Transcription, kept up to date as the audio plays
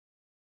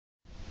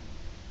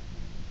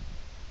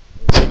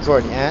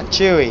recording. Aunt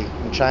Chewy,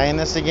 I'm trying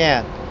this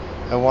again.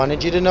 I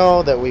wanted you to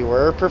know that we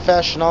were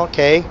professional,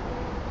 okay?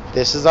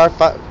 This is our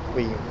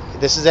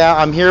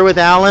I'm here with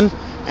Alan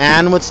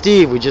and with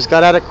Steve. We just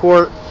got out of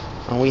court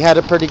and we had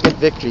a pretty good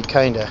victory,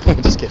 kinda.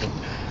 Just kidding.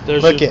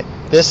 Look it.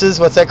 This is,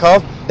 what's that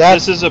called?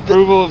 This is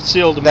approval of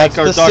seal to make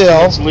our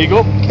documents legal.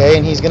 Okay,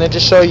 and he's gonna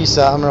just show you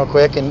something real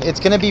quick, and it's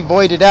gonna be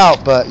voided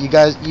out, but you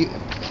guys, these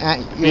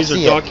are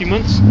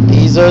documents.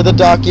 These are the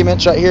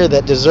documents right here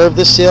that deserve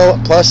the seal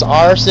plus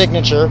our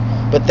signature,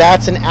 but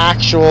that's an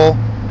actual,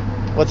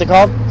 what's it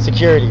called?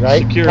 Security,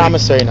 right? Security.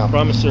 Promissory note.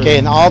 Promissory. Okay,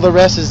 and all the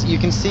rest is, you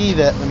can see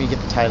that, let me get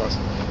the titles.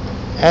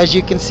 As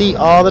you can see,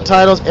 all the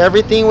titles,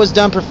 everything was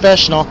done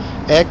professional.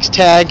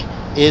 Xtagged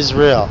is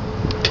real.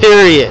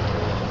 Period.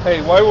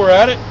 Hey, while we're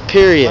at it,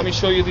 period. Let me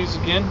show you these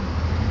again.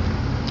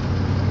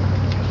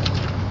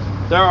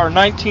 There are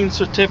 19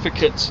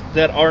 certificates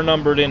that are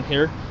numbered in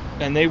here,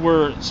 and they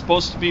were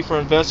supposed to be for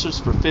investors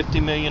for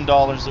 $50 million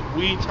that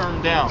we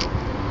turned down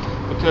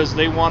because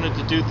they wanted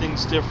to do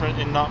things different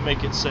and not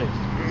make it safe.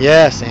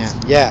 Yes,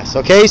 Aunt. Yes.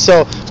 Okay,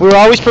 so we were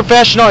always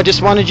professional. I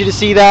just wanted you to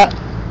see that.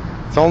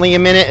 It's only a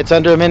minute. It's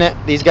under a minute.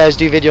 These guys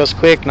do videos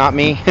quick, not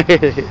me.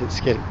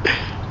 Just kidding.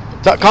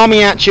 Call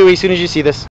me Aunt Chewy as soon as you see this.